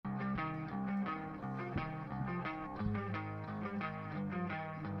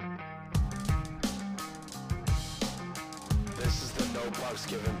No Pucks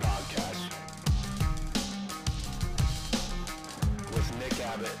Given podcast with Nick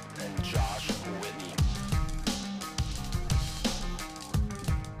Abbott and Josh Whitney.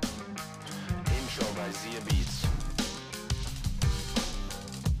 Intro by Zia Beats.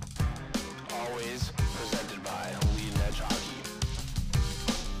 Always presented by Leading Edge Hockey.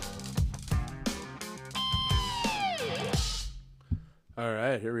 All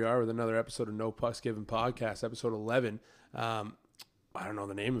right, here we are with another episode of No Pucks Given podcast, episode 11. I don't know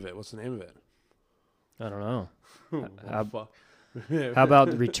the name of it. What's the name of it? I don't know. Fuck. How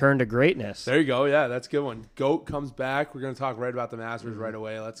about the return to greatness? There you go. Yeah, that's a good one. GOAT comes back. We're going to talk right about the Masters right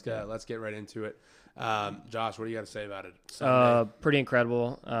away. Let's get right into it. Josh, what do you got to say about it? Sunday. Pretty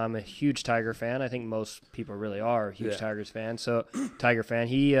incredible. I'm a huge Tiger fan. I think most people really are a huge Tigers fan. So, Tiger fan.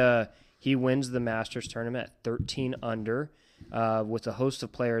 He wins the Masters tournament at 13 under. With a host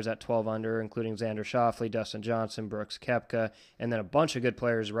of players at 12 under, including Xander Schauffele, Dustin Johnson, Brooks Koepka, and then a bunch of good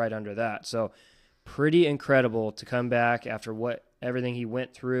players right under that. So pretty incredible to come back after everything he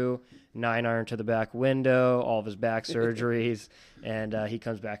went through, 9-iron to the back window, all of his back surgeries, and he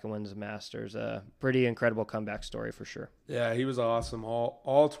comes back and wins the Masters. Pretty incredible comeback story for sure. Yeah, he was awesome.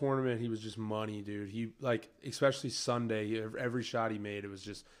 All tournament, he was just money, dude. He especially Sunday, every shot he made, it was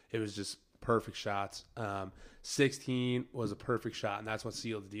just perfect shots. 16 was a perfect shot, and that's what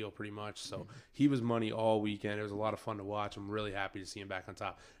sealed the deal pretty much. So he was money all weekend. It was a lot of fun to watch. I'm really happy to see him back on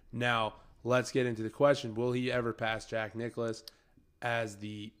top. Now, let's get into the question. Will he ever pass Jack Nicklaus as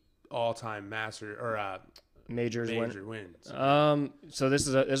the all-time master or major wins? So this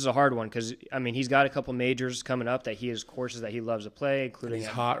is a hard one because he's got a couple majors coming up that he has courses that he loves to play, including he's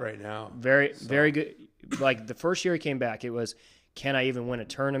hot right now. Very good. Like the first year he came back, it was, can I even win a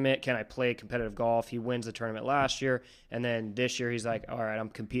tournament? Can I play competitive golf? He wins the tournament last year, and then this year he's like, all right, I'm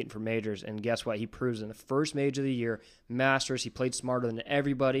competing for majors. And guess what? He proves in the first major of the year, Masters, he played smarter than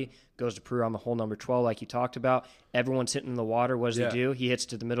everybody, goes to Peru on the hole number 12 like you talked about. Everyone's hitting in the water. What does he do? He hits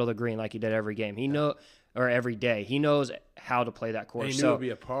to the middle of the green like he did every game. Or every day. He knows how to play that course. And he knew it would be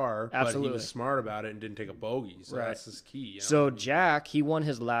a par, absolutely. But he was smart about it and didn't take a bogey. So that's his key. You know? So Jack, he won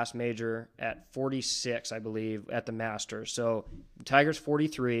his last major at 46, I believe, at the Masters. So Tiger's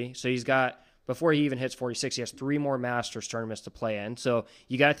 43. So he's got, before he even hits 46, he has 3 more Masters tournaments to play in. So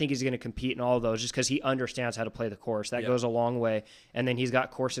you got to think he's going to compete in all of those just because he understands how to play the course. That goes a long way. And then he's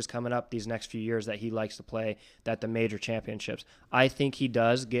got courses coming up these next few years that he likes to play, that the major championships. I think he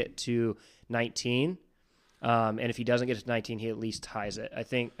does get to 19. And if he doesn't get to 19, he at least ties it. I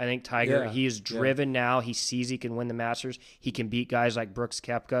think Tiger, he is driven now. He sees he can win the Masters. He can beat guys like Brooks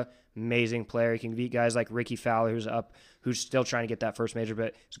Koepka, amazing player. He can beat guys like Ricky Fowler, who's still trying to get that first major,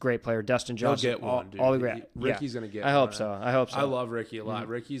 but he's a great player. Dustin Johnson, he'll get one, dude. All the great. Ricky's gonna get. I hope so. I love Ricky a lot.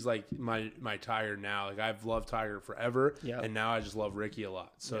 Ricky's like my Tiger now. Like I've loved Tiger forever, and now I just love Ricky a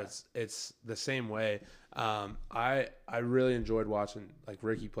lot. So it's the same way. I really enjoyed watching like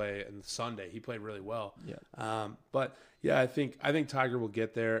Ricky play on Sunday. He played really well. But yeah, I think Tiger will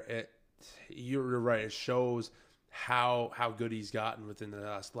get there. You're right. It shows how good he's gotten within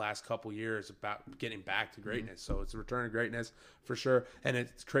the last couple years about getting back to greatness. So it's a return to greatness for sure. And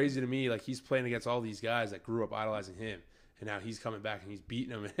it's crazy to me, like he's playing against all these guys that grew up idolizing him. And now he's coming back and he's beating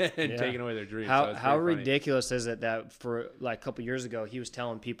them and taking away their dreams. How ridiculous is it that for like a couple years ago, he was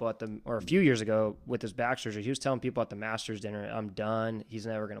telling people or a few years ago with his back surgery, he was telling people at the Masters dinner, I'm done. He's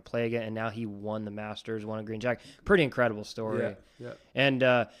never going to play again. And now he won the Masters, won a green jacket. Pretty incredible story. Yeah. And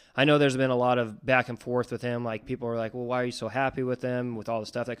I know there's been a lot of back and forth with him. Like people are like, well, why are you so happy with him with all the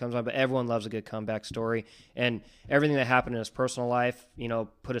stuff that comes on? But everyone loves a good comeback story. And everything that happened in his personal life,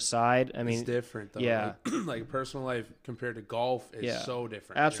 put aside. I mean, it's different though. Yeah. Like personal life compared to golf is so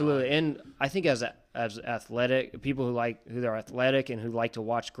different. Absolutely. And I think as athletic people who are athletic and who like to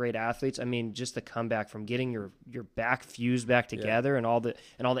watch great athletes, I mean, just the comeback from getting your back fused back together and all the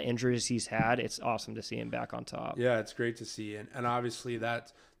injuries he's had, it's awesome to see him back on top. Yeah, it's great to see. And obviously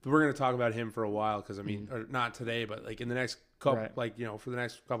we're going to talk about him for a while because or not today, but like in the next couple, for the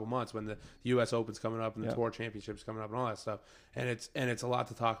next couple months when the U.S. Open's coming up and the Tour Championships coming up and all that stuff, and it's a lot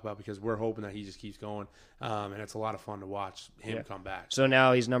to talk about because we're hoping that he just keeps going, and it's a lot of fun to watch him come back. So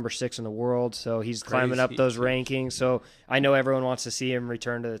now he's number 6 in the world, so he's climbing up those rankings. So I know everyone wants to see him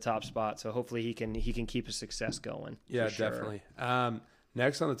return to the top spot. So hopefully he can keep his success going. Yeah, definitely.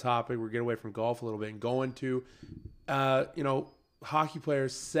 Next on the topic, we're getting away from golf a little bit and going to, hockey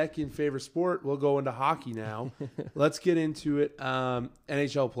players' second favorite sport. We'll go into hockey now. Let's get into it.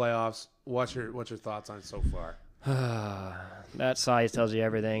 NHL playoffs. What's your thoughts on it so far? That size tells you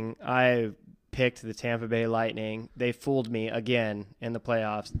everything. I picked the Tampa Bay Lightning. They fooled me again in the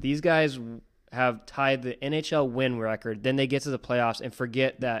playoffs. These guys have tied the NHL win record. Then they get to the playoffs and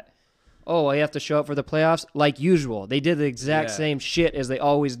forget that, oh, I have to show up for the playoffs like usual. They did the exact same shit as they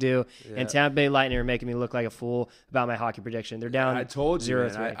always do. Yeah. And Tampa Bay Lightning are making me look like a fool about my hockey prediction. They're down. I told you,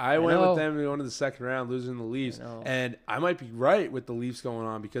 0-3. I went with them going to the second round, losing the Leafs. And I might be right with the Leafs going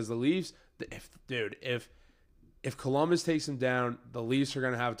on because the Leafs, if Columbus takes them down, the Leafs are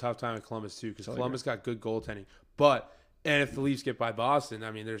going to have a tough time at Columbus too because Columbus got good goaltending. And if the Leafs get by Boston,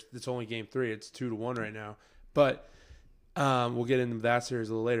 I mean, it's only game 3. It's 2-1 right now. But we'll get into that series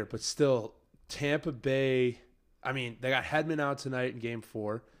a little later. But still, Tampa Bay, I mean, they got Hedman out tonight in game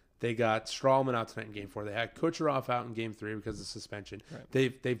 4. They got Stralman out tonight in game 4. They had Kucherov out in game 3 because of suspension.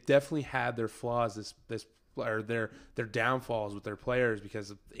 Right. They've definitely had their flaws or their downfalls with their players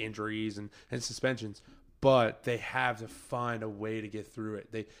because of injuries and suspensions. But they have to find a way to get through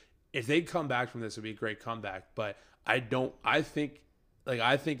it. If they come back from this, it would be a great comeback. But I think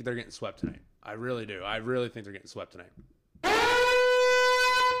they're getting swept tonight. I really do. I really think they're getting swept tonight.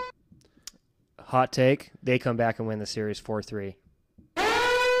 Hot take, they come back and win the series 4-3.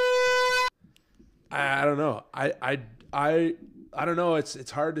 I don't know. I don't know.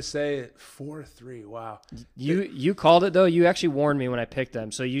 It's hard to say. 4-3. Wow. You called it though. You actually warned me when I picked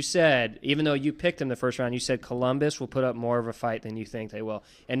them. So you said, even though you picked them the first round, you said Columbus will put up more of a fight than you think they will.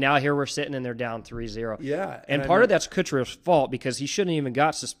 And now here we're sitting and they're down 3-0. Yeah. And part of that's Kucherov's fault because he shouldn't even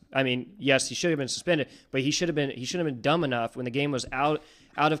yes, he should have been suspended, but he should have been dumb enough when the game was out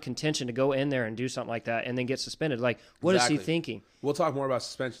of contention to go in there and do something like that and then get suspended. Like, what is he thinking? We'll talk more about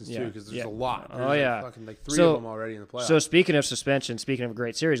suspensions too because there's a lot. There's fucking 3 of them already in the playoffs. So speaking of suspension, speaking of a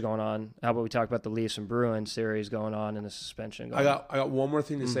great series going on, how about we talk about the Leafs and Bruins series going on and the suspension going on? I got one more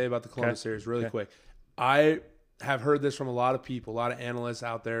thing to say about the Columbus series really quick. I have heard this from a lot of people, a lot of analysts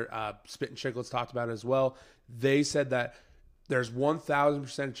out there. Spit and Chicklets talked about it as well. They said that there's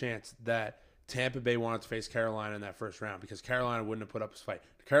 1,000% chance that Tampa Bay wanted to face Carolina in that first round because Carolina wouldn't have put up a fight.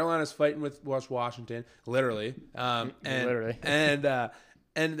 Carolina's fighting with Washington, literally, and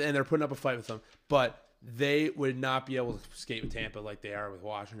they're putting up a fight with them. But they would not be able to skate with Tampa like they are with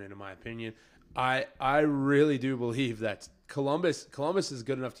Washington, in my opinion. I really do believe that Columbus is a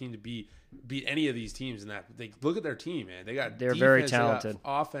good enough team to beat any of these teams in that. They look at their team, man. They're defense, very talented. they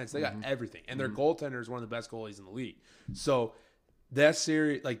got offense, they got everything, and their goaltender is one of the best goalies in the league. So that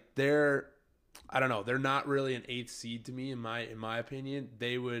series, like I don't know. They're not really an 8th seed to me, in my opinion.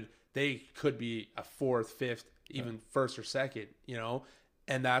 They could be a 4th, 5th, even 1st or 2nd, you know,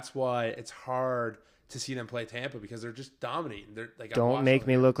 and that's why it's hard to see them play Tampa because they're just dominating. They're like, don't make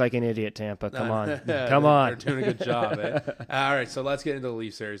me look like an idiot, Tampa. Come on, come on. They're doing a good job. All right, so let's get into the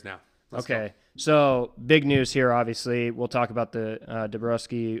Leaf series now. Let's go. So big news here. Obviously, we'll talk about the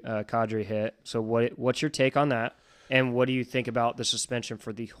Dabrowski Kadri hit. So what's your take on that? And what do you think about the suspension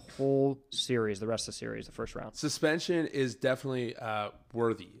for the whole series, the rest of the series, the first round? Suspension is definitely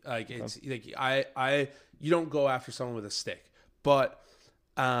worthy. Like it's like you don't go after someone with a stick, but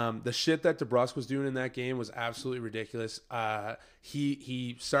the shit that DeBrusk was doing in that game was absolutely ridiculous.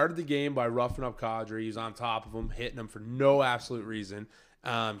 He started the game by roughing up Kadri. He was on top of him, hitting him for no absolute reason.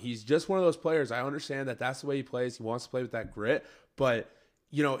 He's just one of those players. I understand that that's the way he plays. He wants to play with that grit, but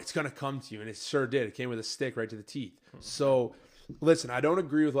you know, it's going to come to you, and it sure did. It came with a stick right to the teeth. So, listen, I don't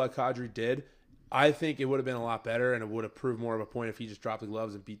agree with what Kadri did. I think it would have been a lot better, and it would have proved more of a point if he just dropped the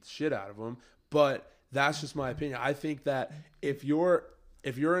gloves and beat the shit out of him. But that's just my opinion. I think that if you're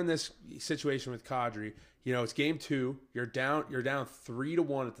in this situation with Kadri, you know, it's game 2. You're down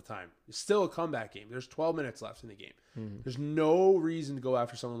 3-1 at the time. It's still a comeback game. There's 12 minutes left in the game. There's no reason to go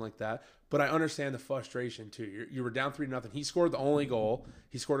after someone like that. But I understand the frustration too. You were down 3-0. He scored the only goal.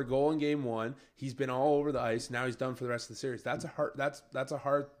 He scored a goal in game 1. He's been all over the ice. Now he's done for the rest of the series. That's a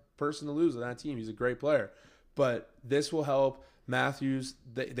hard person to lose on that team. He's a great player. But this will help Matthews.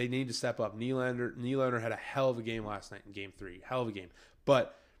 They need to step up. Nylander had a hell of a game last night in game 3. Hell of a game.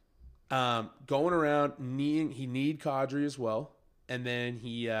 But going around, he need Kadri as well. And then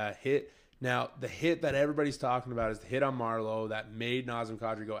he hit. Now, the hit that everybody's talking about is the hit on Marleau that made Nazem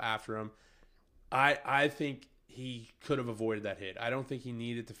Kadri go after him. I think he could have avoided that hit. I don't think he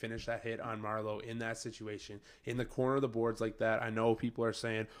needed to finish that hit on Marleau in that situation. In the corner of the boards like that, I know people are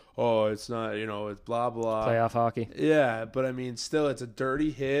saying, oh, it's not, you know, it's blah, blah. Playoff hockey. Yeah, but I mean, still, it's a dirty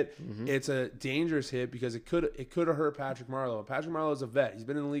hit. It's a dangerous hit because it could have hurt Patrick Marleau. Patrick Marleau is a vet. He's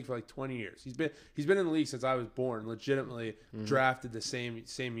been in the league for like 20 years. He's been in the league since I was born, legitimately drafted the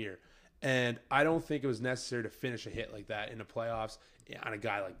same year. And I don't think it was necessary to finish a hit like that in the playoffs on a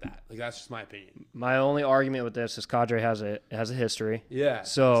guy like that. Like, that's just my opinion. My only argument with this is Kadri has a history. Yeah.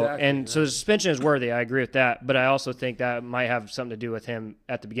 So exactly. So the suspension is worthy. I agree with that, but I also think that might have something to do with him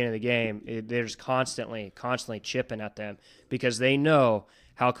at the beginning of the game. They're just constantly chipping at them because they know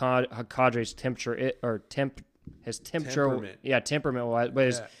how Kadri's temperament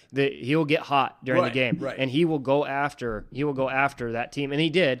was, but he'll get hot during the game, and he will go after that team, and he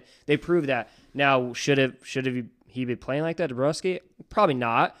did. They proved that. Now, should he be playing like that, Dabrowski? Probably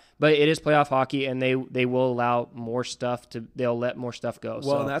not, but it is playoff hockey, and they will allow more stuff they'll let more stuff go.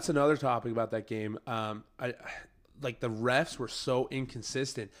 Well, and that's another topic about that game. Like, the refs were so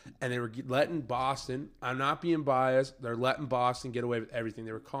inconsistent, and they were letting Boston. I'm not being biased. They're letting Boston get away with everything.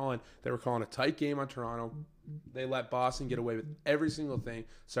 They were calling a tight game on Toronto. They let Boston get away with every single thing.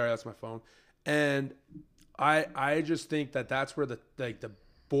 Sorry, that's my phone. And I just think that that's where the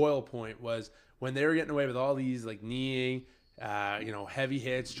boil point was when they were getting away with all these like kneeing, heavy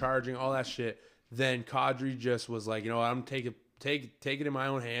hits, charging, all that shit. Then Kadri just was like, I'm taking take it in my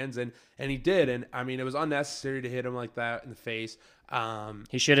own hands, and he did. And I mean, it was unnecessary to hit him like that in the face.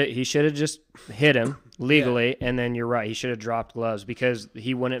 He should have just hit him legally, and then you're right. He should have dropped gloves because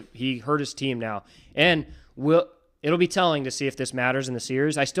he hurt his team now, and it'll be telling to see if this matters in the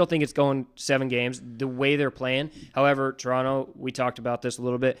series. I still think it's going 7 games the way they're playing. However, Toronto, we talked about this a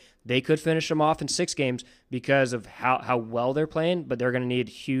little bit. They could finish them off in 6 games because of how well they're playing, but they're going to need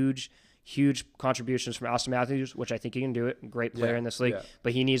huge contributions from Austin Matthews, which I think he can do it. Great player in this league,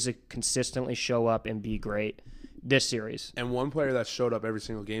 but he needs to consistently show up and be great this series. And one player that showed up every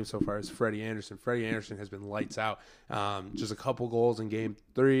single game so far is Freddie Anderson. Freddie Anderson has been lights out. Just a couple goals in game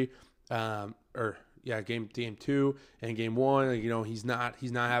 3, game 2 and game 1. He's not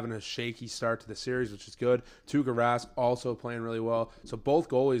having a shaky start to the series, which is good. Tuukka Rask also playing really well. So both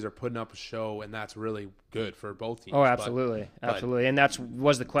goalies are putting up a show, and that's really good for both teams. Oh, absolutely, absolutely. And that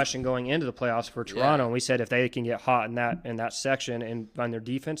was the question going into the playoffs for Toronto. And we said if they can get hot in that section and on their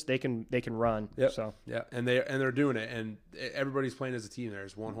defense, they can run. Yep. So they're doing it, and everybody's playing as a team.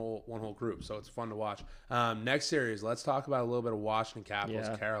 There's one whole group, so it's fun to watch. Next series, let's talk about a little bit of Washington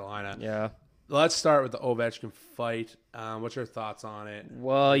Capitals, Carolina. Yeah. Let's start with the Ovechkin fight. What's your thoughts on it?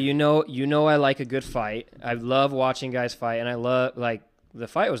 Well, I like a good fight. I love watching guys fight, and I love the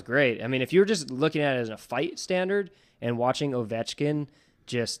fight was great. I mean, if you're just looking at it as a fight standard and watching Ovechkin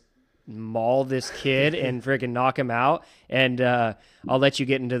just maul this kid and freaking knock him out, and I'll let you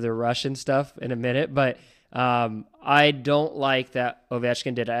get into the Russian stuff in a minute, but I don't like that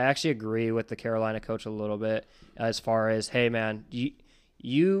Ovechkin did. I actually agree with the Carolina coach a little bit as far as, hey man,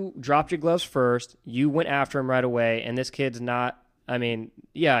 you dropped your gloves first. You went after him right away, and this kid's not. I mean,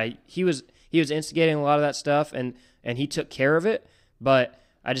 yeah, he was instigating a lot of that stuff, and he took care of it. But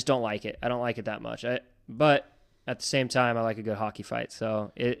I just don't like it. I don't like it that much. But at the same time, I like a good hockey fight.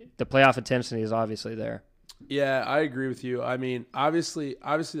 So the playoff intensity is obviously there. Yeah, I agree with you. I mean, obviously,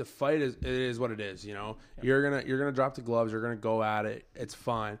 the fight is what it is. You're gonna drop the gloves. You're gonna go at it. It's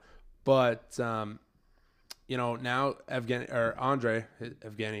fine, but. Now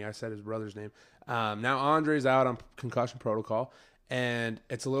Evgeny, I said his brother's name. Now Andre's out on concussion protocol, and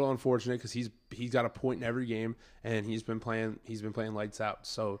it's a little unfortunate because he's got a point in every game, and he's been playing lights out.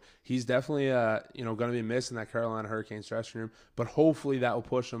 So he's definitely going to be missed in that Carolina Hurricanes dressing room. But hopefully that will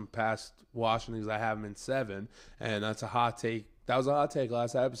push him past Washington because I have him in 7, and that's a hot take. That was a hot take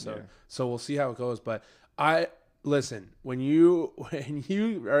last episode. Yeah. So we'll see how it goes. But listen, when you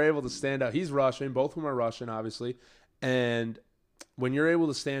are able to stand up, he's Russian. Both of them are Russian, obviously. And when you're able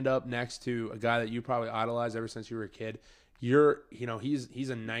to stand up next to a guy that you probably idolized ever since you were a kid, he's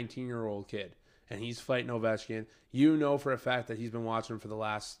a 19-year-old kid, and he's fighting Ovechkin. For a fact that he's been watching him for the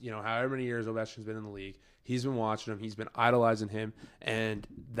last, however many years Ovechkin's been in the league. He's been watching him. He's been idolizing him, and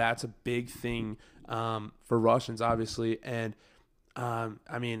that's a big thing for Russians, obviously. And,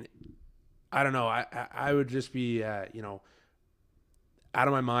 I mean, I don't know. I would just be, out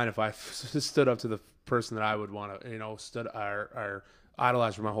of my mind if I stood up to the person that I would want to, stood or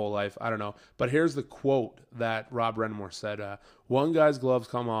idolize for my whole life. I don't know. But here's the quote that Rob Rennemore said. One guy's gloves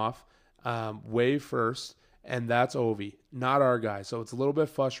come off way first, and that's Ovi, not our guy. So it's a little bit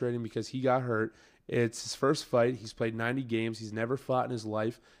frustrating because he got hurt. It's his first fight. He's played 90 games. He's never fought in his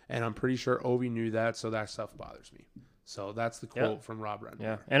life, and I'm pretty sure Ovi knew that, so that stuff bothers me. So that's the quote from Rob Rennemore.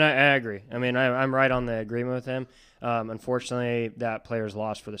 Yeah, and I agree. I mean, I'm right on the agreement with him. Unfortunately, that player's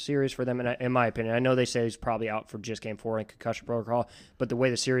lost for the series for them, and in my opinion. I know they say he's probably out for just Game 4 in concussion protocol, but the way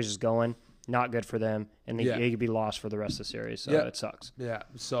the series is going, not good for them, and he could be lost for the rest of the series, so it sucks. Yeah,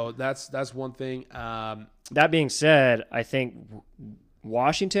 so that's one thing. That being said, I think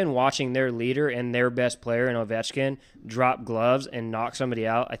Washington watching their leader and their best player in Ovechkin drop gloves and knock somebody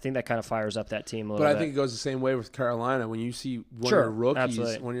out, I think that kind of fires up that team a little bit. But I think it goes the same way with Carolina. When you see one of your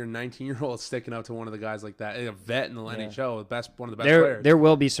rookies, one of your 19-year-olds sticking up to one of the guys like that, a vet in the NHL, one of the best players. There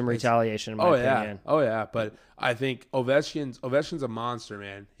will be some retaliation in my opinion. Oh, yeah. But I think Ovechkin's a monster,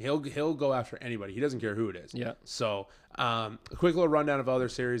 man. He'll go after anybody. He doesn't care who it is. Yeah. So a quick little rundown of other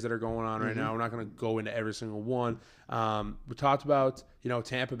series that are going on right now. We're not going to go into every single one. We talked about,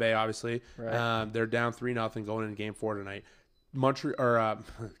 Tampa Bay, obviously. Right. They're down 3-0 going into Game 4 tonight.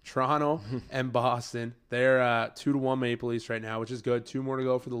 Toronto and Boston, they're 2-1 Maple Leafs right now, which is good. 2 more to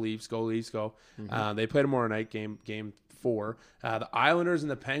go for the Leafs. Go Leafs, go. They play tomorrow night, game 4. The Islanders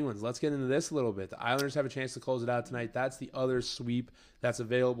and the Penguins. Let's get into this a little bit. The Islanders have a chance to close it out tonight. That's the other sweep that's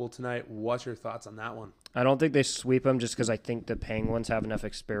available tonight. What's your thoughts on that one? I don't think they sweep them just because I think the Penguins have enough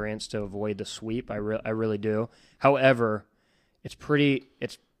experience to avoid the sweep. I really do. However, it's pretty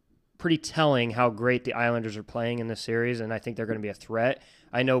telling how great the Islanders are playing in this series, and I think they're going to be a threat.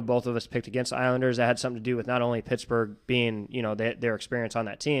 I know both of us picked against the Islanders. That had something to do with not only Pittsburgh being, their experience on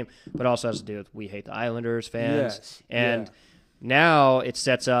that team, but also has to do with we hate the Islanders fans. Yes. And now it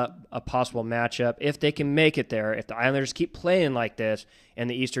sets up a possible matchup if they can make it there, if the Islanders keep playing like this in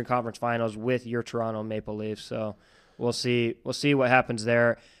the Eastern Conference Finals with your Toronto Maple Leafs. So we'll see what happens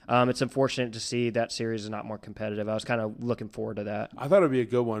there. It's unfortunate to see that series is not more competitive. I was kind of looking forward to that. I thought it would be a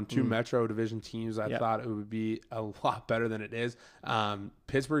good one. 2 Metro Division teams. I thought it would be a lot better than it is.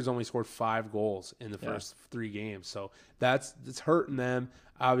 Pittsburgh's only scored 5 goals in the first 3 games, so it's hurting them.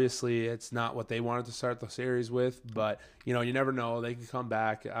 Obviously, it's not what they wanted to start the series with, but you never know. They can come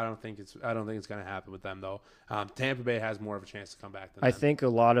back. I don't think it's going to happen with them though. Tampa Bay has more of a chance to come back than them. I think a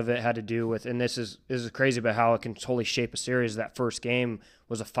lot of it had to do with, and this is crazy about how it can totally shape a series. That first game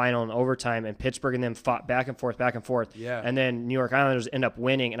was a final in overtime, and Pittsburgh and them fought back and forth. Yeah. And then New York Islanders end up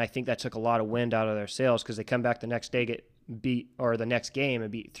winning, and I think that took a lot of wind out of their sails because they come back the next day, the next game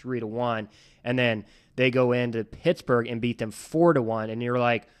and beat 3-1, and then they go into Pittsburgh and beat them 4-1, and you're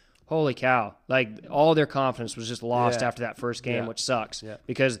like, holy cow! Like all their confidence was just lost after that first game, which sucks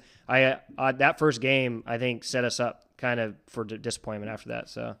because that first game I think set us up kind of for disappointment after that.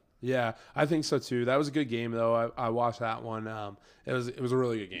 So. Yeah, I think so too. That was a good game though. I watched that one. It was a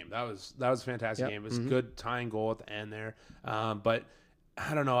really good game. That was a fantastic game. It was a good tying goal at the end there. But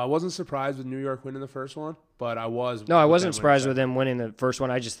I don't know. I wasn't surprised with New York winning the first one, but I was. No, I wasn't surprised with them winning the first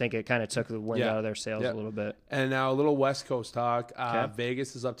one. I just think it kind of took the wind out of their sails a little bit. And now a little West Coast talk.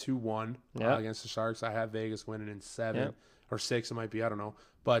 Vegas is up 2-1 against the Sharks. I have Vegas winning in 7 or 6. It might be. I don't know.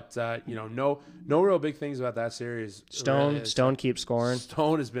 But no real big things about that series. Stone keeps scoring.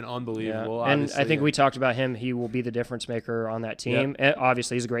 Stone has been unbelievable. Yeah. And I think we talked about him. He will be the difference maker on that team. Yep.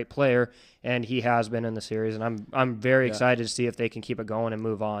 Obviously, he's a great player, and he has been in the series. And I'm very excited to see if they can keep it going and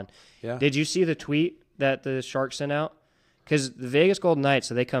move on. Yeah. Did you see the tweet that the Sharks sent out? Because the Vegas Golden Knights,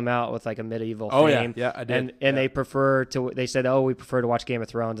 so they come out with like a medieval theme. Yeah, I did. And they said, we prefer to watch Game of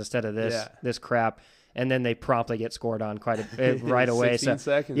Thrones instead of this crap. And then they promptly get scored on quite a bit right away. 16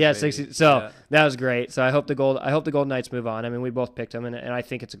 seconds. Yeah, 16. So that was great. So I hope the Golden Knights move on. I mean, we both picked them, and I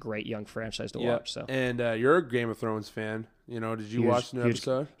think it's a great young franchise to watch. So. And you're a Game of Thrones fan. Did you watch the new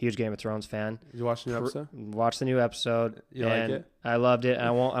episode? Huge Game of Thrones fan. Did you watch the new episode? Watch the new episode. You like it? I loved it.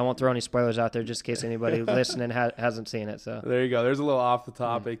 I won't throw any spoilers out there just in case anybody listening hasn't seen it. So there you go. There's a little off the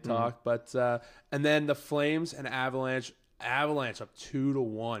topic talk, but and then the Flames and Avalanche. Avalanche up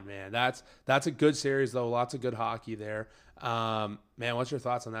 2-1, man. That's a good series though. Lots of good hockey there. Man, what's your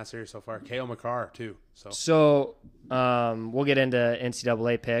thoughts on that series so far? Cale Makar too. So we'll get into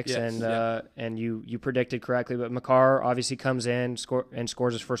NCAA picks and you predicted correctly, but Makar obviously comes in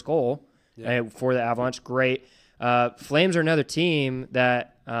scores his first goal for the Avalanche. Great. Flames are another team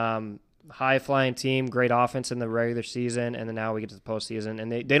that high-flying team, great offense in the regular season, and then now we get to the postseason,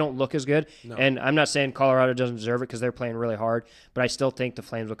 and they don't look as good. No. And I'm not saying Colorado doesn't deserve it because they're playing really hard, but I still think the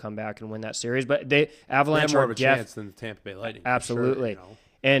Flames will come back and win that series. But Avalanche they have more of a chance than the Tampa Bay Lightning. Absolutely. Sure,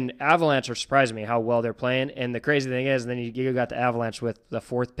 And Avalanche are surprising me how well they're playing. And the crazy thing is, then you got the Avalanche with the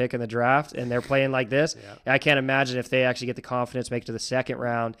 4th pick in the draft, and they're playing like this. I can't imagine if they actually get the confidence, make it to the second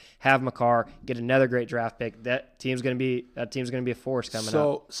round, have Makar, get another great draft pick. That team's going to be a force coming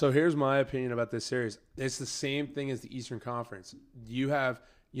up. So here's my opinion about this series. It's the same thing as the Eastern Conference. You have,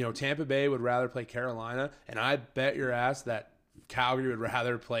 Tampa Bay would rather play Carolina, and I bet your ass that Calgary would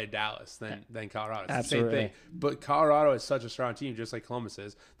rather play Dallas than Colorado. It's Absolutely. the same thing. But Colorado is such a strong team, just like Columbus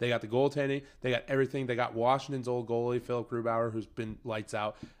is. They got the goaltending. They got everything. They got Washington's old goalie, Philip Grubauer, who's been lights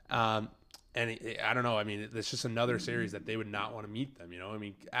out. I don't know. I mean, it's just another series that they would not want to meet them. I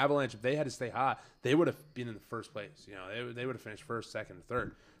mean, Avalanche, if they had to stay hot, they would have been in the first place. They would have finished first, second, and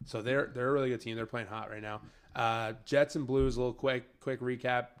third. So they're a really good team. They're playing hot right now. Jets and Blues, a little quick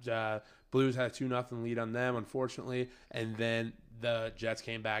recap. Blues had a 2-0 lead on them, unfortunately, and then the Jets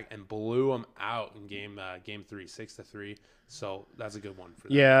came back and blew them out in game 3, 6-3. So that's a good one for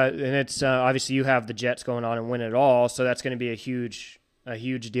them. Yeah, and it's obviously you have the Jets going on and win it all, so that's going to be a huge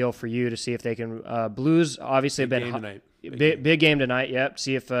deal for you to see if they can. Blues obviously have been big game tonight. Yep.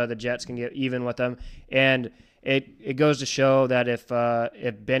 See if the Jets can get even with them, and it goes to show that if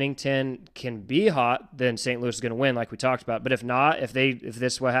Bennington can be hot, then St. Louis is going to win, like we talked about. But if not, if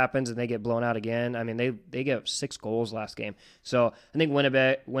this what happens and they get blown out again, I mean they gave up 6 goals last game. So I think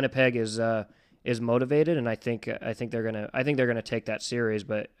Winnipeg is motivated, and I think they're gonna take that series,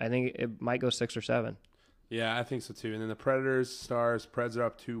 but I think it might go 6 or 7. Yeah, I think so too. And then the Predators, Stars, Preds are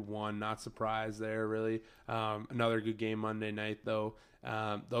up 2-1. Not surprised there, really. Another good game Monday night, though.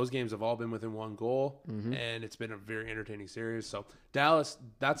 Those games have all been within 1 goal, and it's been a very entertaining series. So Dallas,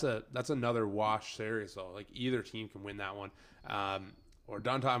 that's another wash series, though. Like either team can win that one. We're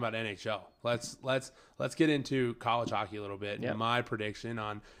done talking about NHL. Let's get into college hockey a little bit. Yep. My prediction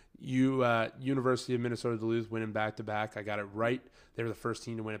on University of Minnesota Duluth winning back-to-back. I got it right. They were the first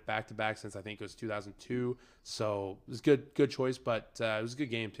team to win it back-to-back since I think it was 2002. So it was good choice, but it was a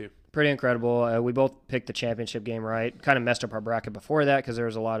good game too. Pretty incredible. We both picked the championship game right. Kind of messed up our bracket before that because there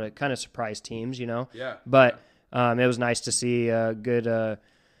was a lot of kind of surprise teams, Yeah. But it was nice to see a good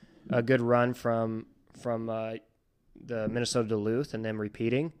run from the Minnesota Duluth and them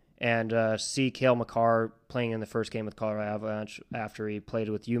repeating. And see Cale Makar playing in the first game with Colorado Avalanche after he played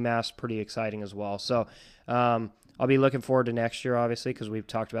with UMass, pretty exciting as well. So I'll be looking forward to next year, obviously, because we've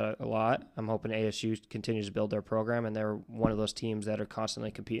talked about it a lot. I'm hoping ASU continues to build their program, and they're one of those teams that are constantly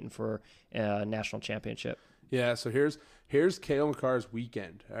competing for a national championship. Yeah, so here's Cale Makar's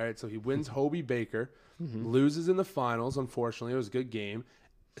weekend. All right, so he wins Hobie Baker, loses in the finals, unfortunately. It was a good game.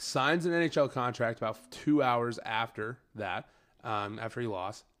 Signs an NHL contract about 2 hours after that, after he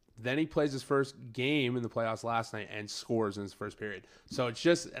lost. Then he plays his first game in the playoffs last night and scores in his first period. So it's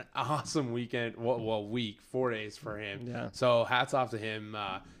just an awesome weekend, week, 4 days for him. Yeah. So hats off to him.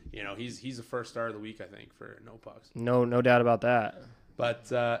 He's the first star of the week, I think, for No Pucks. No doubt about that.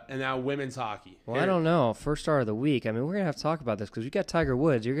 But and now women's hockey. Well, I don't know. First star of the week. I mean, we're gonna have to talk about this because we got Tiger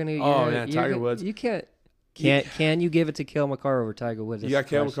Woods. Tiger Woods. You can't. Can you give it to Cale Makar over Tiger Woods? You got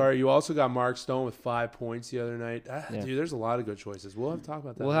Cale Makar. You also got Mark Stone with 5 points the other night. Dude, there's a lot of good choices. We'll have to talk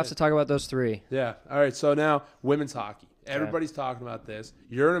about that. We'll have to talk about those 3. Yeah. All right. So now women's hockey. Everybody's talking about this.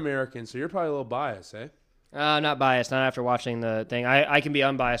 You're an American, so you're probably a little biased, eh? Not biased. Not after watching the thing. I can be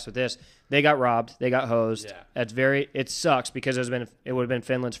unbiased with this. They got robbed. They got hosed. Yeah. It sucks because it would have been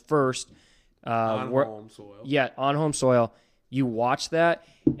Finland's first on home soil. Yeah, on home soil. You watch that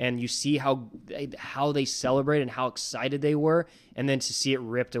and you see how they celebrate and how excited they were, and then to see it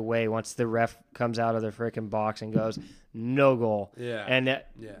ripped away once the ref comes out of the freaking box and goes no goal. Yeah, and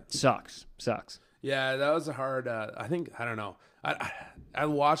that sucks. Yeah, that was a hard. I don't know. I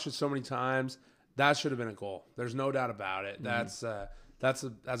watched it so many times. That should have been a goal. There's no doubt about it. That's a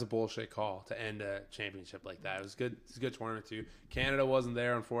bullshit call to end a championship like that. It was good. It's a good tournament too. Canada wasn't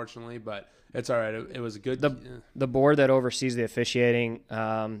there, unfortunately, but it's all right. It was a good. The board that oversees the officiating,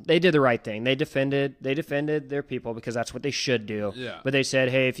 they did the right thing. They defended their people because that's what they should do. Yeah. But they said,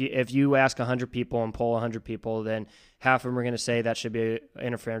 hey, if you ask 100 people and poll 100 people, then half of them are going to say that should be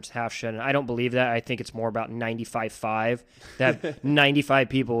interference, half shouldn't. I don't believe that. I think it's more about 95-5. That 95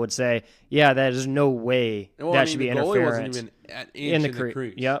 people would say, yeah, that is no way should be interference. Wasn't even in the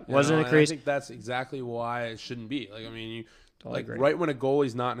crease. Yeah, wasn't in the crease. I think that's exactly why it shouldn't be. Like, I mean, agree. Right when a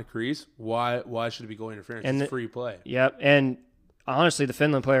goalie's not in the crease, why should it be goal interference? It's free play. Yep, and honestly, the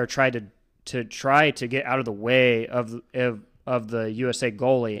Finland player tried to get out of the way of the USA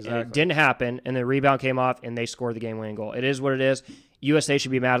goalie, and it didn't happen, and the rebound came off, and they scored the game-winning goal. It is what it is. USA should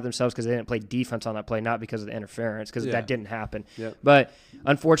be mad at themselves because they didn't play defense on that play, not because of the interference, because that didn't happen. Yep. But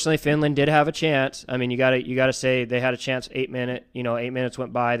unfortunately, Finland did have a chance. I mean, you gotta say they had a chance. 8 minutes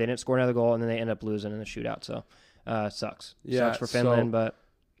went by, they didn't score another goal, and then they ended up losing in the shootout. So sucks. Yeah, sucks for Finland, but.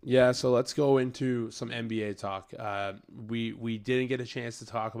 Yeah, so let's go into some NBA talk. We didn't get a chance to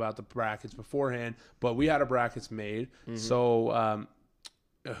talk about the brackets beforehand, but we had our brackets made. Mm-hmm. So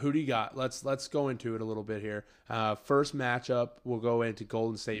who do you got? Let's go into it a little bit here. First matchup, we'll go into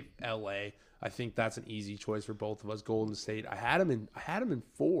Golden State, LA. I think that's an easy choice for both of us. Golden State. I had them in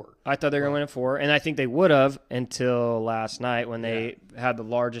 4. I thought they were going to win in 4, and I think they would have until last night when they had the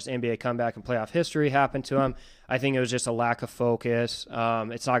largest NBA comeback in playoff history happen to them. I think it was just a lack of focus.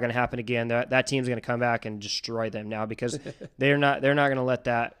 It's not going to happen again. That team's going to come back and destroy them now because they're not going to let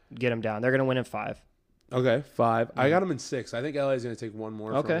that get them down. They're going to win in 5. Okay, 5. I got them in 6. I think LA is going to take one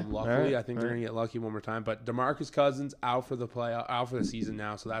more from them. Luckily, right. I think they're going to get lucky one more time. But DeMarcus Cousins out for the season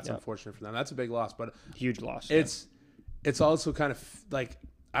now, so that's unfortunate for them. That's a big loss, but huge loss. It's also kind of like,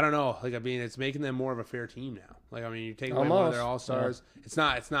 I don't know. Like, I mean, it's making them more of a fair team now. Like, I mean, you take away one of their all-stars. Yeah.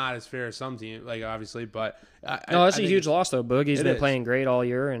 It's not as fair as some team, like, obviously, but it's a huge loss though. Boogie's been playing great all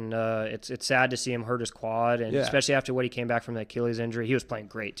year, and it's sad to see him hurt his quad, and especially after what he came back from the Achilles injury, he was playing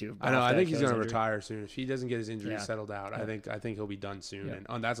great too. I know. I think he's going to retire soon if he doesn't get his injury settled out. I think he'll be done soon,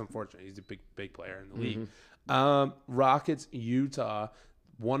 and that's unfortunate. He's a big player in the league. Rockets, Utah,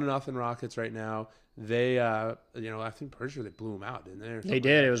 1-0 Rockets right now. They, I think pretty sure they blew them out, didn't they? They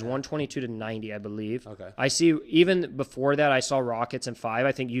did. It was 122-90, I believe. Okay. I see. Even before that, I saw Rockets in 5.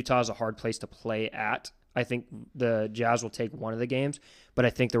 I think Utah is a hard place to play at. I think the Jazz will take one of the games, but I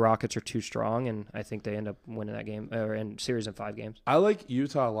think the Rockets are too strong, and I think they end up winning that game or in series in 5 games. I like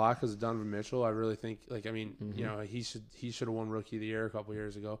Utah a lot because of Donovan Mitchell. I really think, he should have won Rookie of the Year a couple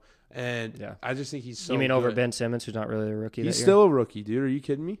years ago, and I just think he's so. You mean good. over Ben Simmons, who's not really a rookie? He's still a rookie, dude. Are you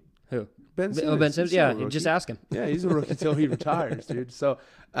kidding me? Who? Ben Simmons. Oh, Ben Simmons. Yeah, just ask him. Yeah, he's a rookie until he retires, dude. So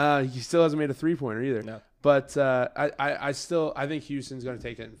he still hasn't made a 3-pointer either. No. But I think Houston's going to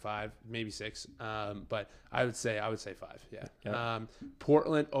take it in 5, maybe 6. But I would say 5. Yeah. Yep.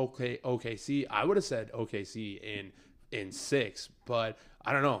 Portland, OKC. I would have said OKC in 6, but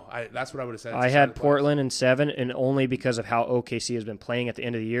I don't know. That's what I would have said. I had Portland in 7, and only because of how OKC has been playing at the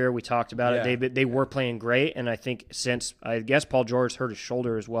end of the year. We talked about it. They were playing great, and I think since I guess Paul George hurt his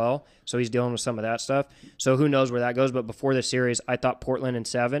shoulder as well, so he's dealing with some of that stuff. So who knows where that goes? But before the series, I thought Portland in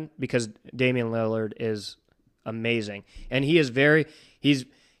 7 because Damian Lillard is amazing, and he's very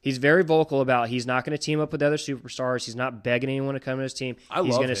vocal about he's not going to team up with other superstars. He's not begging anyone to come to his team. I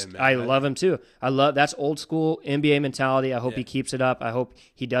love him too. That's old school NBA mentality. I hope he keeps it up. I hope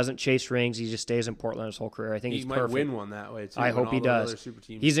he doesn't chase rings. He just stays in Portland his whole career. I think he's might perfect. win one that way too. I hope he does.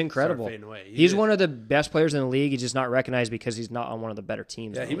 He's incredible. He's one of the best players in the league. He's just not recognized because he's not on one of the better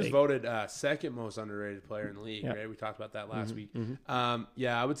teams. Yeah, he was voted second most underrated player in the league. Right, we talked about that last week.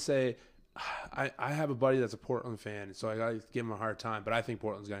 I would say. I have a buddy that's a Portland fan, so I got to give him a hard time. But I think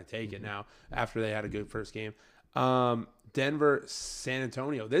Portland's going to take it now after they had a good first game. Denver, San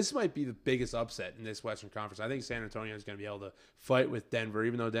Antonio. This might be the biggest upset in this Western Conference. I think San Antonio is going to be able to fight with Denver,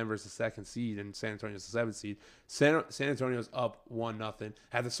 even though Denver's the 2nd seed and San Antonio's the 7th seed. San Antonio's up 1-0.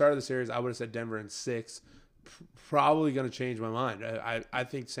 At the start of the series, I would have said Denver in 6. Probably going to change my mind. I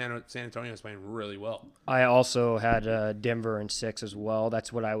think San Antonio is playing really well. I also had Denver in 6 as well.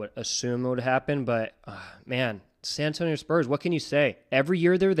 That's what I would assume would happen. But, man, San Antonio Spurs, what can you say? Every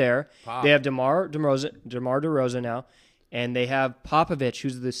year they're there. Pop. They have DeMar DeRozan now, and they have Popovich,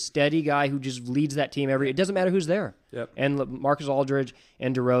 who's the steady guy who just leads that team it doesn't matter who's there. Yep. And Marcus Aldridge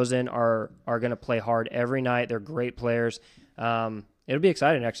and DeRozan are going to play hard every night. They're great players. It'll be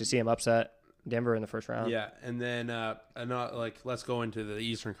exciting to actually see them upset Denver in the first round. Yeah, and then let's go into the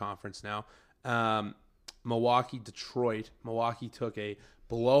Eastern Conference now. Milwaukee, Detroit. Milwaukee took a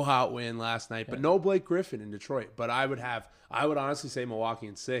blowout win last night, but no Blake Griffin in Detroit. But I would honestly say Milwaukee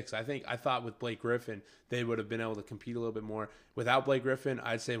in 6. I thought with Blake Griffin they would have been able to compete a little bit more. Without Blake Griffin,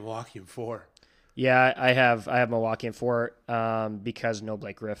 I'd say Milwaukee in 4. Yeah, I have Milwaukee in 4 because no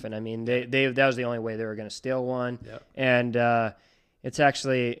Blake Griffin. I mean, that was the only way they were going to steal one. Yep. And It's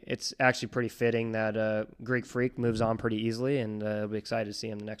actually pretty fitting that Greek Freak moves on pretty easily, and I'll be excited to see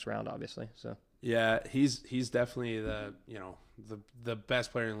him the next round, obviously. So yeah, he's definitely the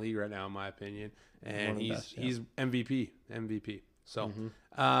best player in the league right now, in my opinion, and he's MVP. So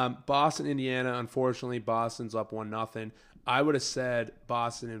Boston, Indiana. Unfortunately, Boston's up 1-0. I would have said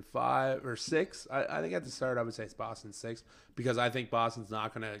Boston in 5 or 6. I think at the start I would say it's Boston 6 because I think Boston's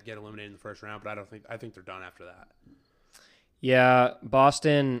not going to get eliminated in the first round, but I think they're done after that. Yeah,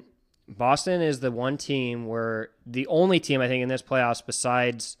 Boston is the one team the only team I think in this playoffs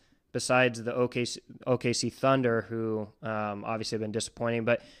besides the OKC Thunder, who obviously have been disappointing.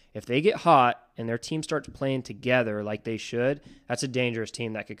 But if they get hot and their team starts playing together like they should, that's a dangerous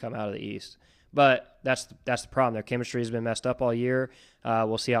team that could come out of the East. But that's the problem. Their chemistry has been messed up all year.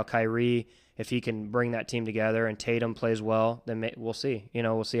 We'll see how Kyrie, if he can bring that team together, and Tatum plays well, then we'll see.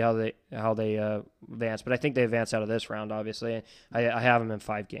 We'll see how they advance. But I think they advance out of this round. Obviously, I have them in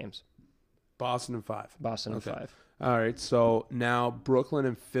 5 games. Boston in 5. Boston in 5. All right, so now Brooklyn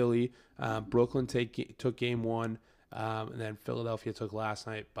and Philly. Brooklyn took game one, and then Philadelphia took last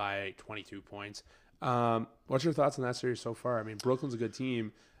night by 22 points. What's your thoughts on that series so far? I mean, Brooklyn's a good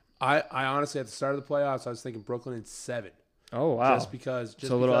team. I honestly, at the start of the playoffs, I was thinking Brooklyn in 7. Oh, wow. Just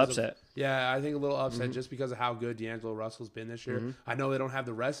a little upset. Yeah, I think a little upset just because of how good D'Angelo Russell's been this year. I know they don't have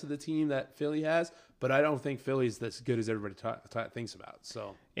the rest of the team that Philly has, but I don't think Philly's as good as everybody thinks about.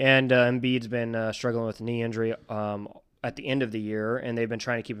 So, and Embiid's been struggling with a knee injury at the end of the year, and they've been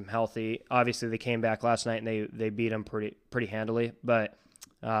trying to keep him healthy. Obviously, they came back last night and they beat him pretty handily. But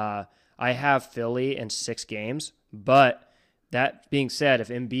I have Philly in 6 games, but that being said, if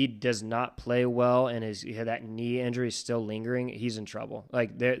Embiid does not play well and that knee injury is still lingering, he's in trouble.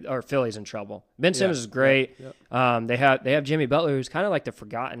 Philly's in trouble. Ben Simmons is great. Yep. They have Jimmy Butler, who's kind of like the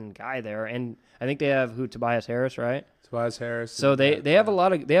forgotten guy there, and I think they have Tobias Harris, right? Tobias Harris. So they have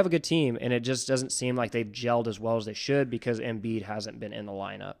a good team, and it just doesn't seem like they've gelled as well as they should because Embiid hasn't been in the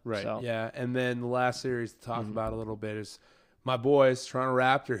lineup. Right. So. Yeah, and then the last series to talk about a little bit is my boys, Toronto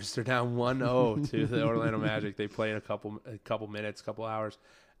Raptors. They're down 1-0 to the Orlando Magic. They play in a couple minutes, couple hours.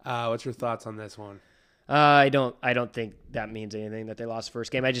 What's your thoughts on this one? I don't think that means anything that they lost the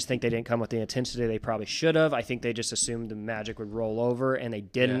first game. I just think they didn't come with the intensity they probably should have. I think they just assumed the Magic would roll over, and they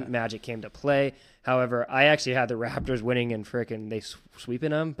didn't. Yeah. Magic came to play. However, I actually had the Raptors winning and they sweeping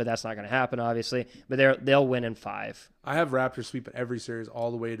them, but that's not going to happen, obviously. But they'll win in 5. I have Raptors sweeping every series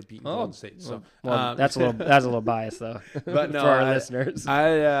all the way to beating Golden State. So that's a little biased though. But no, for our listeners,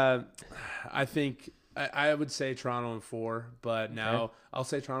 I think I would say Toronto in 4, but now I'll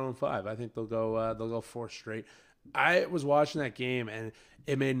say Toronto in 5. I think they'll go 4 straight. I was watching that game and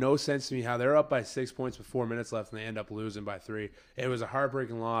it made no sense to me how they're up by 6 points with 4 minutes left and they end up losing by 3. It was a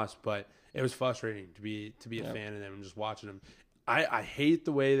heartbreaking loss, but it was frustrating to be a fan of them and just watching them. I hate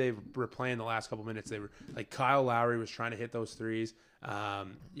the way they were playing the last couple minutes. They were like Kyle Lowry was trying to hit those threes.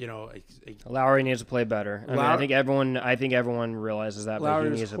 Lowry needs to play better. I think everyone realizes that, but he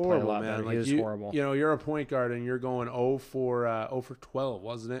needs to play a lot better. He was horrible. You know, you're a point guard and you're going 0 for 12,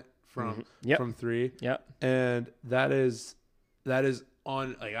 wasn't it? From 3. Yep. And that is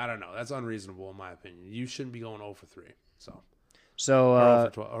on, like, I don't know. That's unreasonable in my opinion. You shouldn't be going 0 for 3. So 0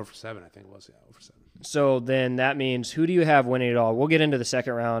 for 12, 0 for 7, I think it was. Yeah, 0 for 7. So then that means, who do you have winning it all? We'll get into the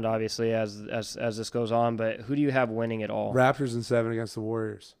second round, obviously, as this goes on. But who do you have winning it all? Raptors in 7 against the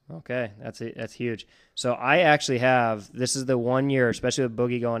Warriors. Okay, that's huge. So I actually have, this is the 1 year, especially with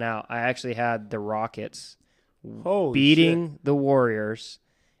Boogie going out, I actually had the Rockets beating the Warriors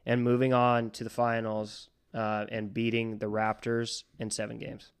and moving on to the finals and beating the Raptors in 7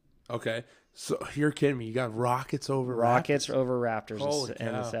 games. Okay. So you're kidding me. You got Rockets over Raptors in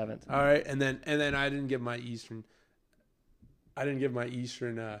the 7th. All right, and then I didn't give my Eastern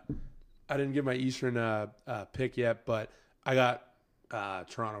pick yet, but I got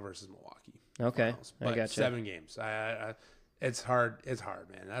Toronto versus Milwaukee. Okay. I got you. 7 games. It's hard. It's hard,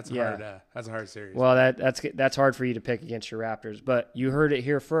 man. That's a hard series. Well, that's hard for you to pick against your Raptors, but you heard it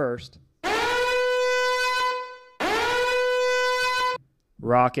here first.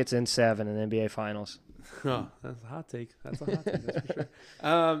 Rockets in 7 in the NBA Finals. Oh, that's a hot take. That's for sure.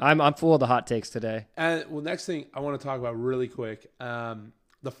 I'm full of the hot takes today. And next thing I want to talk about really quick,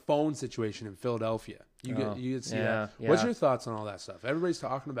 the phone situation in Philadelphia. You could see that. Yeah. What's your thoughts on all that stuff? Everybody's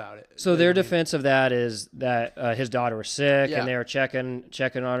talking about it. So their defense of that is that his daughter was sick and they were checking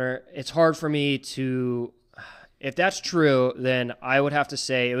on her. It's hard for me to, if that's true, then I would have to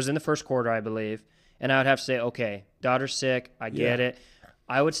say, it was in the first quarter, I believe, and I would have to say, okay, daughter's sick, I get it.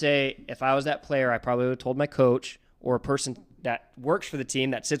 I would say if I was that player, I probably would have told my coach or a person that works for the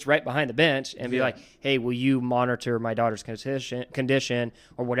team that sits right behind the bench and be like, hey, will you monitor my daughter's condition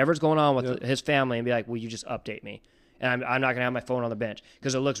or whatever's going on with his family, and be like, will you just update me? And I'm not going to have my phone on the bench,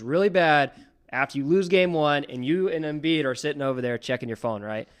 because it looks really bad after you lose game 1 and you and Embiid are sitting over there checking your phone,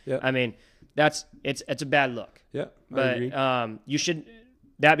 right? Yeah. I mean, it's a bad look. Yeah, but I agree. You should.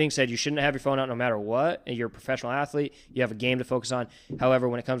 That being said, you shouldn't have your phone out no matter what. You're a professional athlete. You have a game to focus on. However,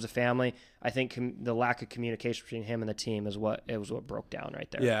 when it comes to family, I think the lack of communication between him and the team is what broke down right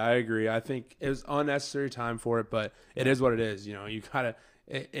there. Yeah, I agree. I think it was unnecessary time for it, but it is what it is. You know, you gotta.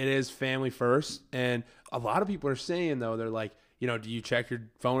 It is family first, and a lot of people are saying though, they're like, you know, do you check your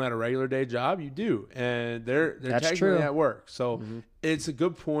phone at a regular day job? You do, and they're technically at work. So it's a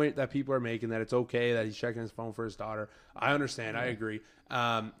good point that people are making, that it's okay that he's checking his phone for his daughter. I understand. I agree.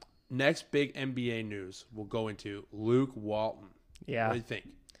 Next big NBA news we'll go into Luke Walton. Yeah. What do you think?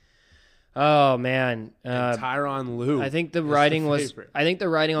 Oh man, Tyronn Lue. I think the writing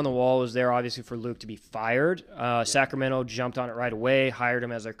on the wall was there, obviously, for Luke to be fired. Sacramento jumped on it right away, hired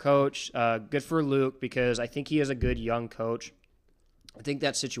him as their coach. Good for Luke, because I think he is a good young coach. I think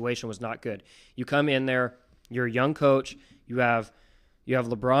that situation was not good. You come in there, you're a young coach. You have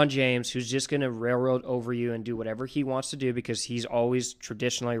LeBron James, who's just going to railroad over you and do whatever he wants to do, because he's always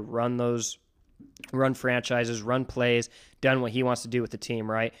traditionally run franchises, run plays, done what he wants to do with the team,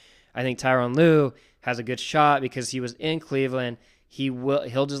 right? I think Tyronn Lue has a good shot because he was in Cleveland.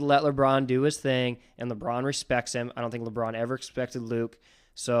 He'll just let LeBron do his thing, and LeBron respects him. I don't think LeBron ever expected Luke.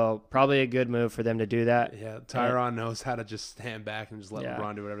 So probably a good move for them to do that. Yeah, Tyronn knows how to just stand back and just let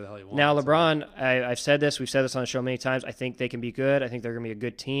LeBron do whatever the hell he wants. Now, LeBron, I've said this. We've said this on the show many times. I think they can be good. I think they're going to be a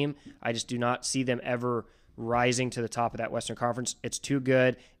good team. I just do not see them ever rising to the top of that Western Conference. It's too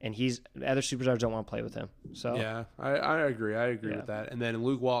good, and the other superstars don't want to play with him. So yeah, I agree. I agree with that. And then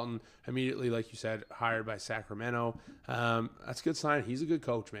Luke Walton, immediately, like you said, hired by Sacramento. That's a good sign. He's a good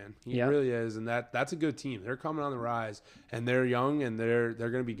coach, man. He really is, and that's a good team. They're coming on the rise, and they're young, and they're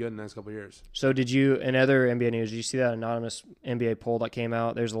going to be good in the next couple of years. So in other NBA news, did you see that anonymous NBA poll that came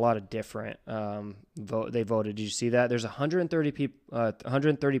out? There's a lot of different they voted. Did you see that? There's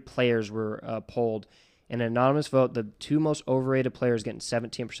 130 players were polled. In an anonymous vote, the two most overrated players getting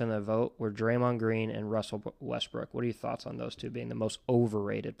 17% of the vote were Draymond Green and Russell Westbrook. What are your thoughts on those two being the most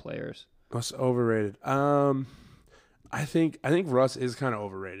overrated players? Most overrated. I think Russ is kind of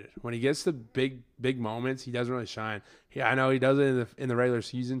overrated. When he gets to big moments, he doesn't really shine. I know he does it in the regular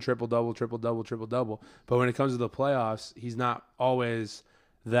season, triple double. But when it comes to the playoffs, he's not always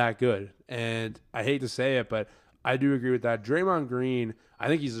that good. And I hate to say it, but I do agree with that. Draymond Green, I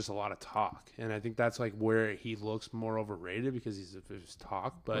think he's just a lot of talk, and I think that's like where he looks more overrated because he's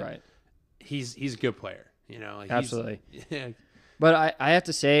talk. But he's a good player, you know. Like absolutely. But I have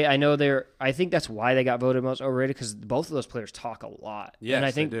to say, I think that's why they got voted most overrated, because both of those players talk a lot. Yes, and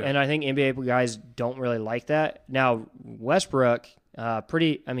I think they do. And I think NBA guys don't really like that. Now Westbrook,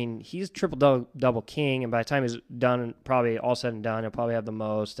 he's triple double king, and by the time he's done, probably all said and done, he'll probably have the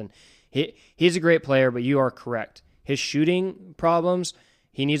most. And he's a great player, but you are correct. His shooting problems,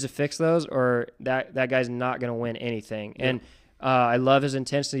 he needs to fix those, or that guy's not going to win anything. Yeah. And I love his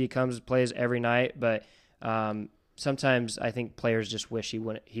intensity. He plays every night, but sometimes I think players just wish he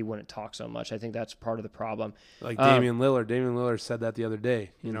wouldn't talk so much. I think that's part of the problem. Like Damian Lillard. Damian Lillard said that the other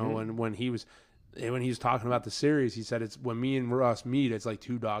day. You know, when he was talking about the series, he said, it's when me and Russ meet, it's like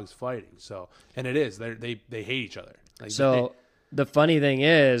two dogs fighting. So, and it is. They hate each other. Like, so the funny thing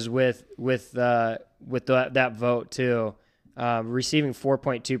is with that vote too, receiving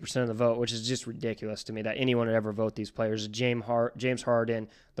 4.2% of the vote, which is just ridiculous to me that anyone would ever vote these players. James Harden,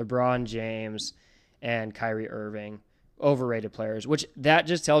 LeBron James, and Kyrie Irving, overrated players. Which that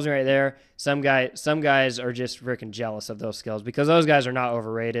just tells me right there, some guys are just freaking jealous of those skills, because those guys are not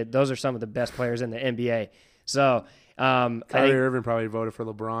overrated. Those are some of the best players in the NBA. So Kyrie Irving probably voted for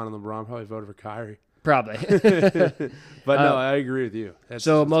LeBron, and LeBron probably voted for Kyrie. Probably. But no, I agree with you. That's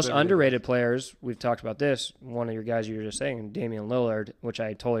most underrated players, we've talked about this. One of your guys you were just saying, Damian Lillard, which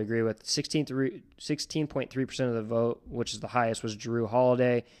I totally agree with. 16.3% of the vote, which is the highest, was Jrue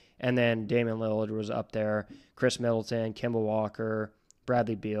Holiday. And then Damian Lillard was up there. Chris Middleton, Kemba Walker,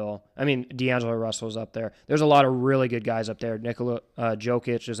 Bradley Beal. D'Angelo Russell's up there. There's a lot of really good guys up there. Nikola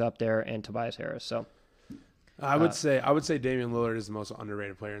Jokic is up there, and Tobias Harris. So I would say Damian Lillard is the most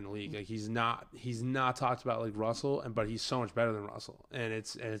underrated player in the league. Like he's not talked about like Russell, but he's so much better than Russell. And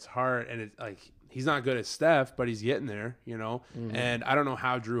it's hard, and it's like he's not good as Steph, but he's getting there, you know. Mm-hmm. And I don't know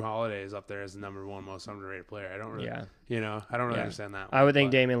how Jrue Holiday is up there as the number one most underrated player. I don't really, understand that one. I would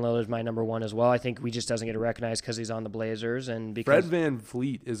think Damian Lillard is my number one as well. I think he just doesn't get recognized because he's on the Blazers, and because Fred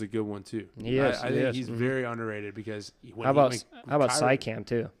VanVleet is a good one too. He is. I think he's very underrated because how about Siakam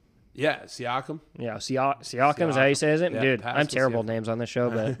too? Yeah, Siakam. Yeah, Siakam is how you say it. Yeah, dude, I'm terrible at names on this show,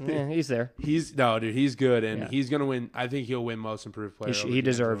 but he's there. He's good, and he's gonna win. I think he'll win Most Improved Player. He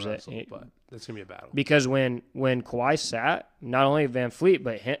deserves it. But that's gonna be a battle. Because when Kawhi sat, not only VanVleet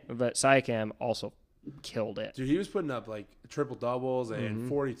but Siakam also killed it. Dude, he was putting up like triple doubles and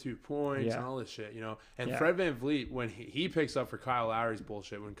 42 points and all this shit, you know. And Fred VanVleet, when he picks up for Kyle Lowry's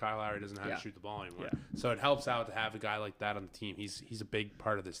bullshit when Kyle Lowry doesn't have to shoot the ball anymore. Yeah. So it helps out to have a guy like that on the team. He's a big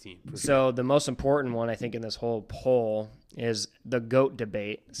part of this team. So the most important one I think in this whole poll is the GOAT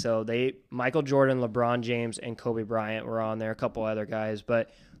debate. So Michael Jordan, LeBron James, and Kobe Bryant were on there, a couple other guys,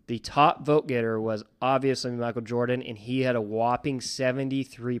 but the top vote getter was obviously Michael Jordan, and he had a whopping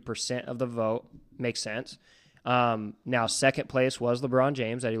 73% of the vote. Makes sense. Now, second place was LeBron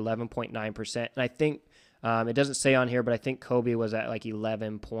James at 11.9%. And I think It doesn't say on here, but I think Kobe was at like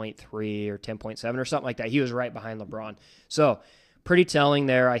 11.3 or 10.7 or something like that. He was right behind LeBron. So pretty telling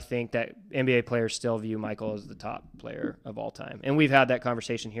there, I think, that NBA players still view Michael as the top player of all time. And we've had that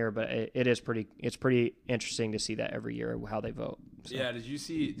conversation here, but it's pretty interesting to see that every year, how they vote. So. Yeah, did you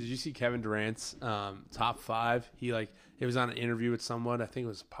see Kevin Durant's top 5? He was on an interview with someone, I think it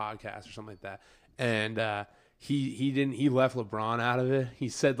was a podcast or something like that. And he left LeBron out of it. He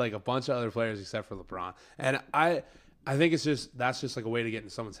said like a bunch of other players except for LeBron. And I think that's just like a way to get in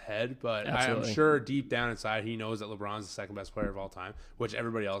someone's head, but I'm sure deep down inside he knows that LeBron's the second best player of all time, which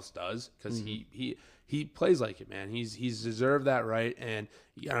everybody else does, because he plays like it, man. He's deserved that right, and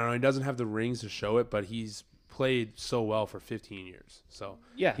I don't know, he doesn't have the rings to show it, but he's played so well for 15 years, so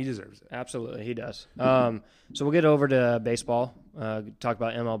yeah, he deserves it. Absolutely, he does. So we'll get over to baseball. Talk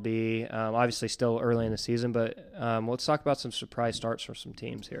about MLB. Obviously, still early in the season, but let's talk about some surprise starts for some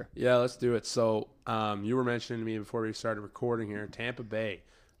teams here. Yeah, let's do it. So you were mentioning to me before we started recording here, Tampa Bay.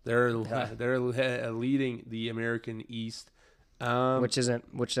 They're leading the American East. Which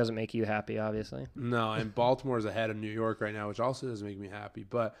doesn't make you happy, obviously. No, and Baltimore's ahead of New York right now, which also doesn't make me happy.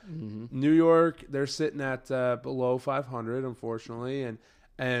 But New York, they're sitting at below 500, unfortunately,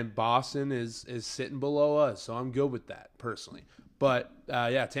 and Boston is sitting below us, so I'm good with that personally. But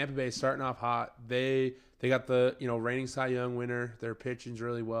Tampa Bay starting off hot. They got the reigning Cy Young winner. They're pitching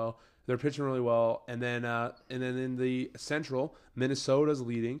really well. And then in the Central, Minnesota's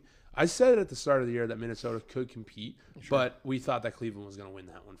leading. I said it at the start of the year that Minnesota could compete, but we thought that Cleveland was going to win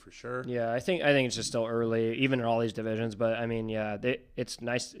that one for sure. Yeah, I think it's just still early, even in all these divisions. But I mean, it's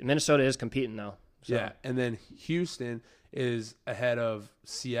nice. Minnesota is competing though. So. Yeah, and then Houston is ahead of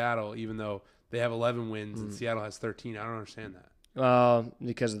Seattle, even though they have 11 wins and Seattle has 13. I don't understand that.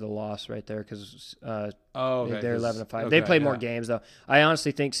 Because of the loss right there. Because they're 11-5. Okay, they played more games though. I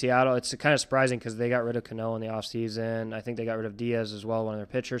honestly think Seattle. It's kind of surprising because they got rid of Cano in the offseason. I think they got rid of Diaz as well, one of their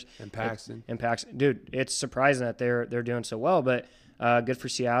pitchers. And Paxton. Dude, it's surprising that they're doing so well. But good for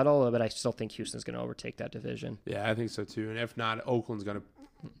Seattle. But I still think Houston's going to overtake that division. Yeah, I think so too. And if not, Oakland's going to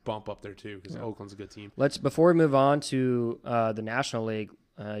bump up there too because Oakland's a good team. Before we move on to the National League.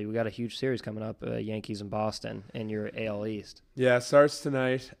 We got a huge series coming up, Yankees and Boston in your AL East. Yeah, it starts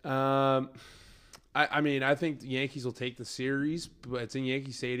tonight. I mean, I think the Yankees will take the series, but it's in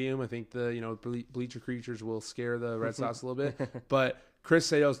Yankee Stadium. I think the bleacher creatures will scare the Red Sox a little bit. But Chris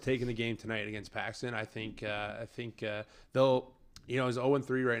Sale's taking the game tonight against Paxton. I think they'll he's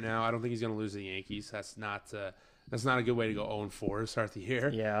 0-3 right now. I don't think he's going to lose to the Yankees. That's not a good way to go 0-4 to start the year.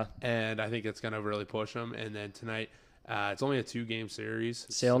 Yeah, and I think it's going to really push him. And then tonight. It's only a 2-game series.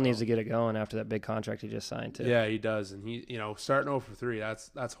 Sale needs to get it going after that big contract he just signed too. Yeah, he does, and he starting 0-3.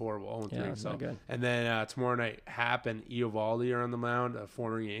 That's horrible. 0-3. Yeah, not good. And then tomorrow night, Happ and Eovaldi are on the mound, a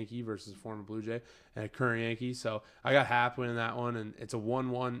former Yankee versus a former Blue Jay and a current Yankee. So I got Happ winning that one, and it's a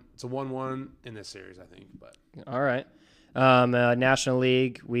 1-1. It's a 1-1 in this series, I think. But all right. National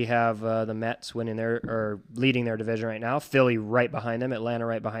League, we have the Mets leading their division right now. Philly right behind them, Atlanta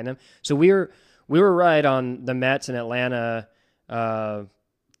right behind them. So we were right on the Mets and Atlanta,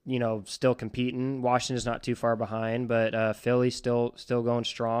 still competing. Washington's not too far behind, but Philly's still going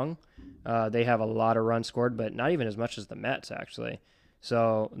strong. They have a lot of runs scored, but not even as much as the Mets, actually.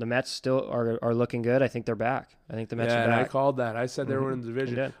 So the Mets still are looking good. I think they're back. I think the Mets are back. I called that. I said they were in the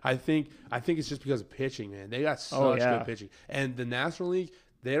division. I think it's just because of pitching, man. They got such good pitching. And the National League,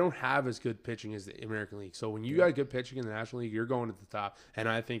 they don't have as good pitching as the American League. So when you got good pitching in the National League, you're going at the top. And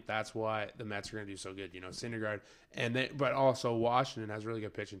I think that's why the Mets are going to do so good. Syndergaard, but also Washington has really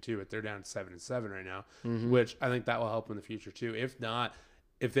good pitching too. But they're down 7-7 right now, which I think that will help in the future too. If not,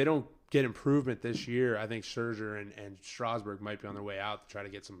 if they don't get improvement this year, I think Scherzer and Strasburg might be on their way out to try to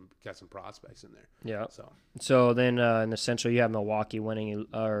get some prospects in there. Yeah. So then in the Central, you have Milwaukee leading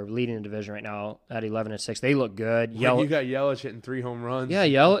the division right now at 11-6. They look good. You got Yelich hitting 3 home runs. Yeah,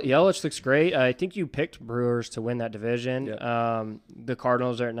 Yelich looks great. I think you picked Brewers to win that division. Yeah. The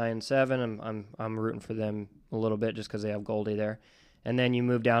Cardinals are at 9-7. I'm rooting for them a little bit just because they have Goldie there. And then you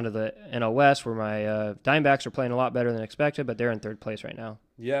move down to the NL West where my Diamondbacks are playing a lot better than expected, but they're in third place right now.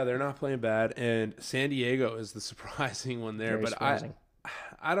 Yeah, they're not playing bad. And San Diego is the surprising one there. Very surprising.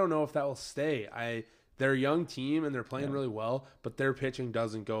 I don't know if that will stay. They're a young team and they're playing really well, but their pitching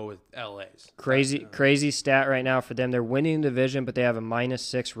doesn't go with LA's. Crazy stat right now for them. They're winning the division, but they have a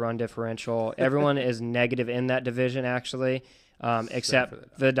 -6 run differential. Everyone is negative in that division, actually.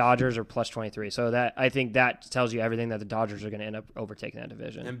 Except the Dodgers are +23. So I think that tells you everything, that the Dodgers are going to end up overtaking that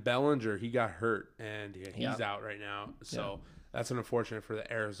division. And Bellinger, he got hurt, and he's out right now. So that's unfortunate for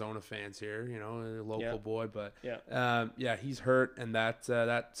the Arizona fans here. You know, a local boy, but he's hurt, and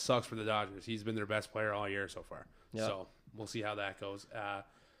that sucks for the Dodgers. He's been their best player all year so far. Yep. So we'll see how that goes.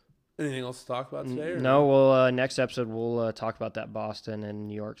 Anything else to talk about today? No, well, next episode we'll talk about that Boston and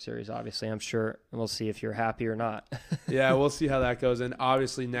New York series, obviously, I'm sure. And we'll see if you're happy or not. Yeah, we'll see how that goes. And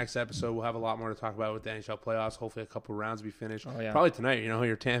obviously next episode we'll have a lot more to talk about with the NHL playoffs. Hopefully a couple rounds will be finished. Oh, yeah. Probably tonight. You know,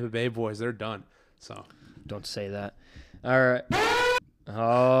 your Tampa Bay boys, they're done. So don't say that. All right.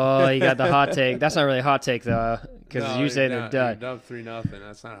 Oh, you got the hot take. That's not really a hot take, though, because you say they're done. You're up 3-0.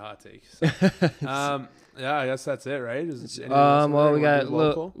 That's not a hot take. So. Yeah, I guess that's it, right? Well, we got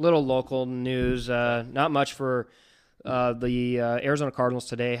little local news. Not much for the Arizona Cardinals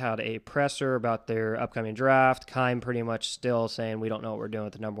today. Had a presser about their upcoming draft. Keim pretty much still saying we don't know what we're doing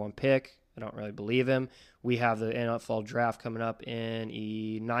with the number 1 pick. I don't really believe him. We have the NFL draft coming up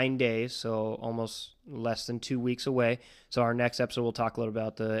in 9 days, so almost less than 2 weeks away. So our next episode, we'll talk a little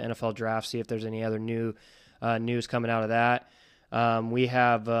about the NFL draft, see if there's any other new news coming out of that. We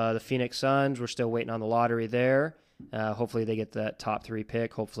have the Phoenix Suns. We're still waiting on the lottery there. Hopefully they get that top 3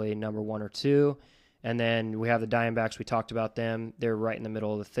 pick, hopefully number 1 or 2. And then we have the Diamondbacks. We talked about them. They're right in the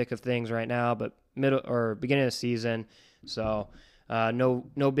middle of the thick of things right now, but beginning of the season. So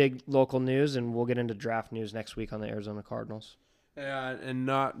no big local news, and we'll get into draft news next week on the Arizona Cardinals. Yeah, and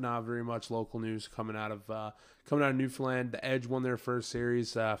not very much local news coming out of Newfoundland. The Edge won their first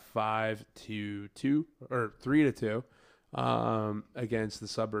series 5-2 or 3-2. Against the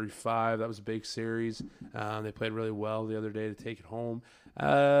Sudbury 5. That was a big series. They played really well the other day to take it home.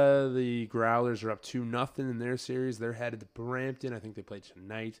 The Growlers are up 2-0 in their series. They're headed to Brampton. I think they play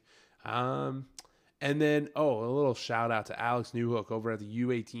tonight. And then, a little shout out to Alex Newhook over at the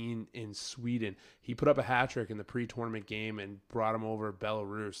U18 in Sweden. He put up a hat trick in the pre-tournament game and brought him over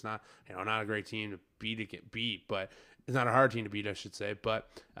Belarus. Not a great team to beat, but it's not a hard team to beat, I should say.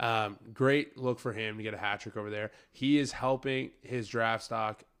 But great look for him to get a hat trick over there. He is helping his draft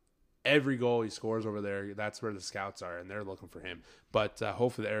stock. Every goal he scores over there, that's where the scouts are, and they're looking for him. But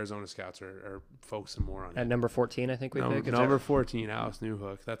hopefully the Arizona scouts are focusing more on him. At number 14, I think we pick. Number 14, Alex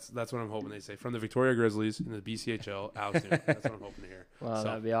Newhook. That's what I'm hoping they say. From the Victoria Grizzlies in the BCHL, Alex Newhook. That's what I'm hoping to hear. Wow,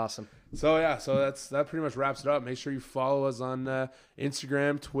 that'd be awesome. So that pretty much wraps it up. Make sure you follow us on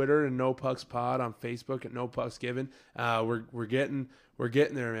Instagram, Twitter, and No Pucks Pod, on Facebook at No Pucks Given. We're getting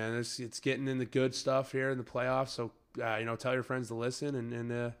there, man. It's getting in the good stuff here in the playoffs. So tell your friends to listen,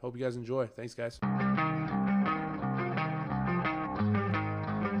 and hope you guys enjoy. Thanks, guys.